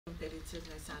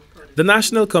The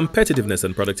National Competitiveness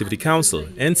and Productivity Council,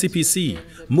 NCPC,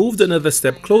 moved another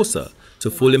step closer to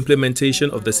full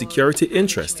implementation of the Security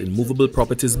Interest in Movable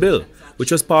Properties Bill,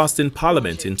 which was passed in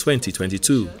Parliament in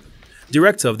 2022.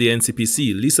 Director of the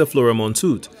NCPC, Lisa Flora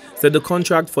Montoute, said the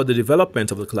contract for the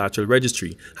development of the Collateral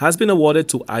Registry has been awarded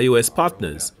to iOS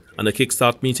partners, and a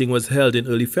kickstart meeting was held in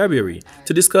early February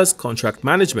to discuss contract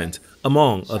management,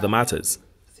 among other matters.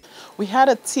 We had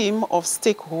a team of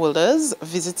stakeholders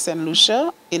visit Saint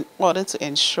Lucia in order to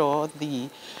ensure the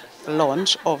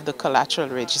launch of the Collateral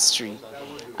Registry.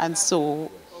 And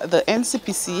so the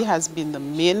NCPC has been the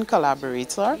main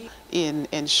collaborator in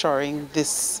ensuring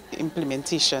this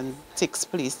implementation takes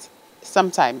place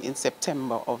sometime in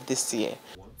September of this year.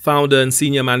 Founder and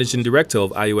Senior Managing Director of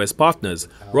iOS Partners,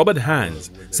 Robert Hans,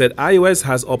 said iOS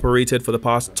has operated for the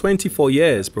past 24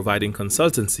 years providing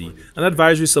consultancy and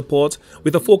advisory support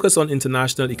with a focus on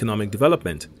international economic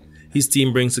development. His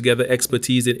team brings together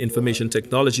expertise in information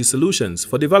technology solutions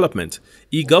for development,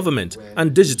 e-government,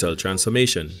 and digital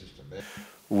transformation.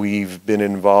 We've been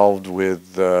involved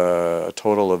with a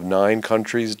total of 9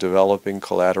 countries developing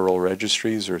collateral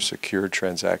registries or secure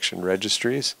transaction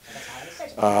registries.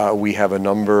 We have a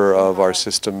number of our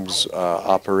systems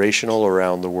operational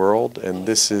around the world, and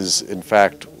this is in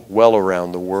fact well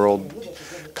around the world.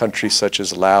 Countries such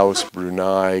as Laos,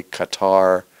 Brunei,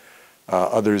 Qatar,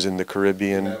 others in the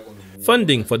Caribbean.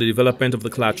 Funding for the development of the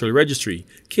Collateral Registry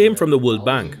came from the World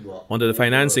Bank under the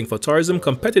Financing for Tourism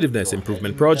Competitiveness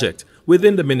Improvement Project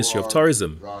within the Ministry of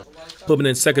Tourism.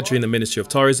 Permanent Secretary in the Ministry of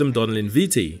Tourism, Donalyn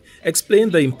Vitae,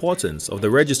 explained the importance of the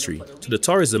registry to the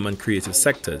tourism and creative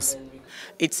sectors.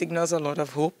 It signals a lot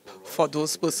of hope for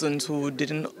those persons who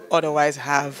didn't otherwise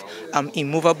have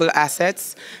immovable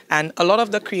assets. And a lot of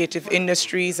the creative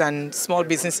industries and small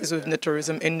businesses within the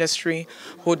tourism industry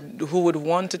who would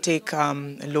want to take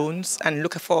loans and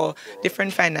look for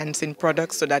different financing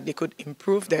products so that they could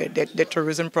improve their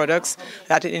tourism products,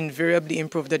 that it invariably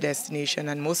improve the destination.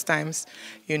 And most times,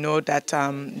 you know, that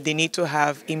they need to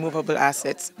have immovable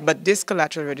assets. But this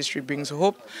collateral registry brings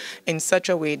hope in such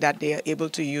a way that they are able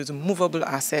to use movable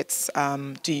assets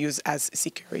to use as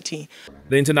security.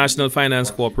 The International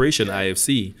Finance Corporation,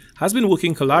 IFC, has been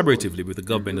working collaboratively with the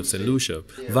government of Saint Lucia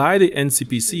via the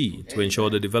NCPC to ensure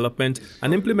the development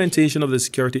and implementation of the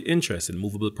Security Interest in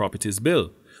Movable Properties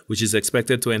Bill, which is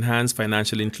expected to enhance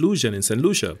financial inclusion in Saint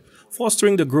Lucia,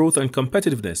 fostering the growth and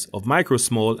competitiveness of micro,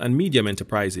 small and medium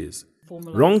enterprises.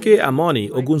 Ronke Amoni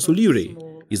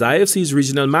Ogunsulire is IFC's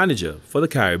regional manager for the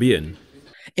Caribbean.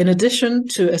 In addition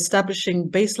to establishing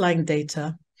baseline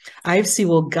data, IFC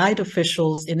will guide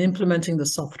officials in implementing the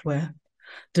software,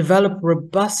 develop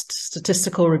robust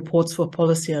statistical reports for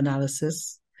policy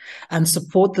analysis, and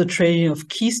support the training of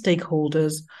key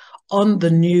stakeholders on the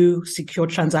new secure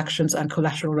transactions and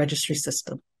collateral registry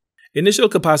system. Initial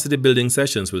capacity building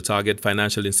sessions will target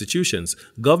financial institutions,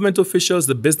 government officials,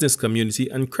 the business community,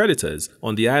 and creditors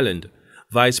on the island.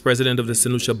 Vice President of the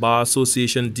Saint Lucia Bar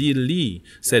Association, Dean Lee,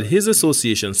 said his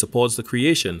association supports the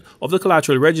creation of the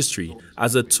Collateral Registry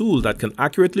as a tool that can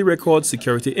accurately record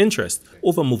security interest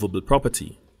over movable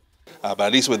property. But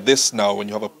at least with this now, when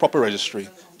you have a proper registry,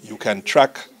 you can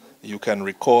track, you can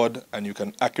record, and you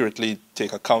can accurately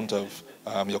take account of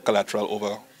your collateral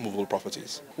over movable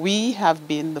properties. We have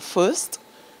been the first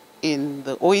in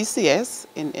the OECS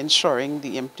in ensuring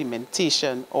the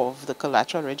implementation of the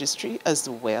Collateral Registry as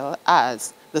well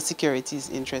as the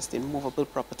Securities Interest in Movable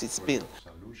Properties Bill.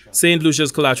 Saint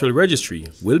Lucia's Collateral Registry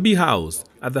will be housed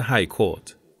at the High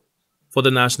Court. For the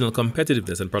National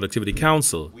Competitiveness and Productivity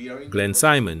Council, Glenn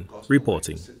Simon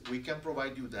reporting. We can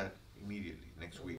provide you that immediately.